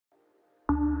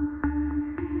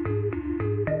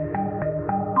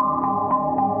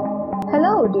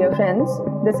Hello dear friends,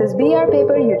 this is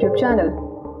Brpaper YouTube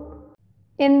channel.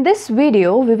 In this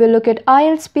video, we will look at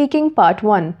IELTS Speaking Part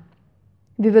 1.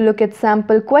 We will look at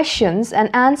sample questions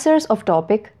and answers of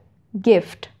topic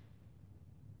Gift.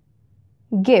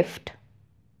 Gift.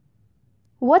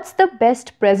 What's the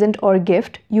best present or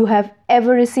gift you have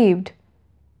ever received?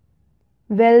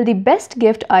 Well, the best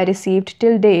gift I received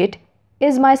till date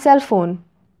is my cell phone.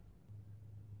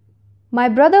 My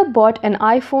brother bought an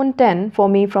iPhone 10 for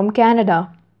me from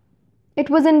Canada. It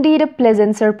was indeed a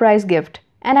pleasant surprise gift,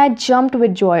 and I jumped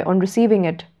with joy on receiving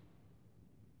it.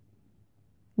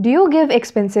 Do you give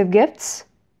expensive gifts?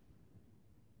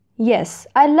 Yes,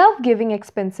 I love giving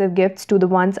expensive gifts to the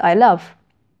ones I love.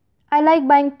 I like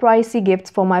buying pricey gifts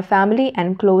for my family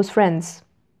and close friends.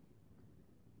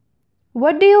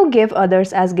 What do you give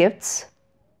others as gifts?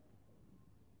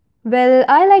 Well,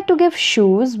 I like to give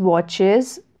shoes,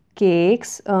 watches,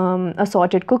 cakes,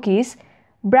 assorted cookies,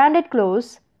 branded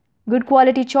clothes, good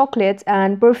quality chocolates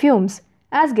and perfumes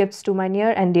as gifts to my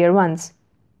near and dear ones.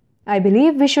 I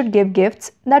believe we should give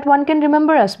gifts that one can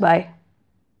remember us by.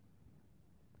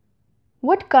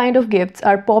 What kind of gifts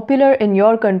are popular in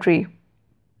your country?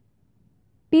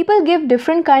 People give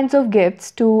different kinds of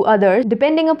gifts to others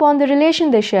depending upon the relation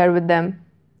they share with them,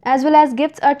 as well as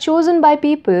gifts are chosen by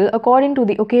people according to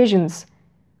the occasions.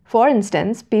 For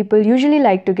instance, people usually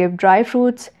like to give dry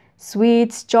fruits,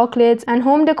 sweets, chocolates, and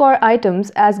home decor items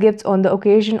as gifts on the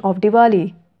occasion of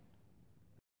Diwali.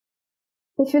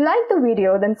 If you like the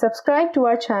video, then subscribe to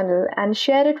our channel and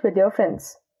share it with your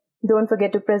friends. Don't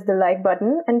forget to press the like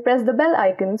button and press the bell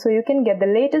icon so you can get the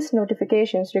latest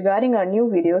notifications regarding our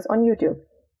new videos on YouTube.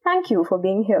 Thank you for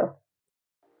being here.